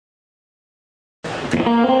Hi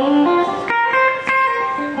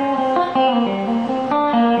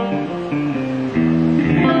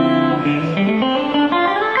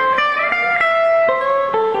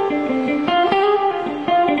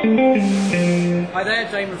there,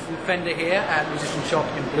 Damon from Fender here at Musician Shop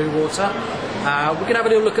in Bluewater. We're going to have a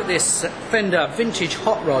little look at this Fender vintage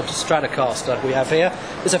Hot Rod Stratocaster we have here.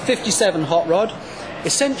 It's a 57 Hot Rod.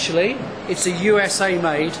 Essentially, it's a USA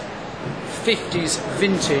made 50s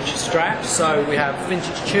vintage Strat. So we have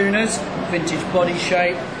vintage tuners, vintage body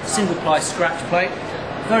shape, single ply scratch plate,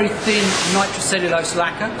 very thin nitrocellulose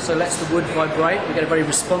lacquer, so lets the wood vibrate. We get a very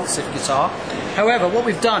responsive guitar. However, what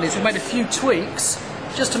we've done is we've made a few tweaks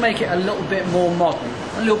just to make it a little bit more modern,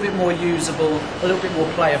 a little bit more usable, a little bit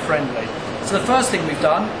more player friendly. So the first thing we've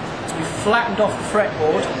done is we've flattened off the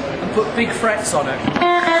fretboard and put big frets on it.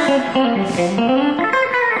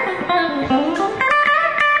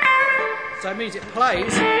 So it means it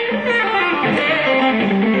plays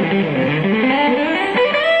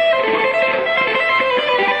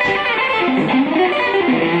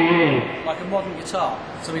like a modern guitar.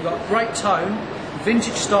 So we've got great tone,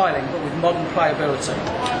 vintage styling, but with modern playability.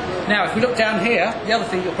 Now, if we look down here, the other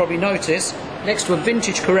thing you'll probably notice, next to a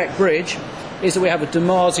vintage correct bridge, is that we have a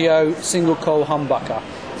DiMarzio single coil humbucker.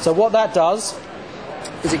 So what that does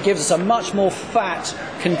is it gives us a much more fat,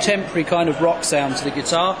 contemporary kind of rock sound to the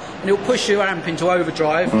guitar, and it'll push your amp into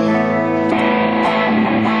overdrive.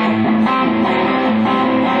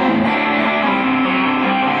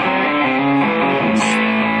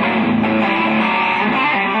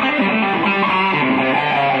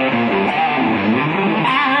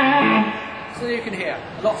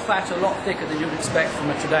 A lot fatter, a lot thicker than you'd expect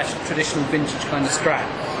from a traditional vintage kind of Strat.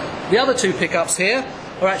 The other two pickups here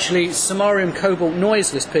are actually Samarium Cobalt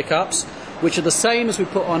noiseless pickups, which are the same as we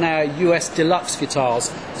put on our US Deluxe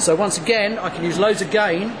guitars. So once again, I can use loads of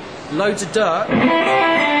gain, loads of dirt.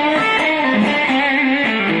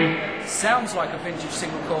 Sounds like a vintage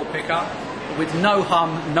single coil pickup, but with no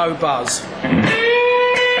hum, no buzz.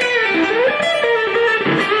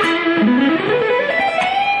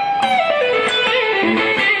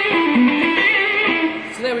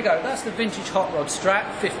 There we go, that's the vintage Hot Rod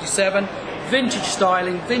Strat 57, vintage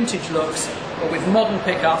styling, vintage looks, but with modern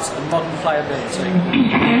pickups and modern playability.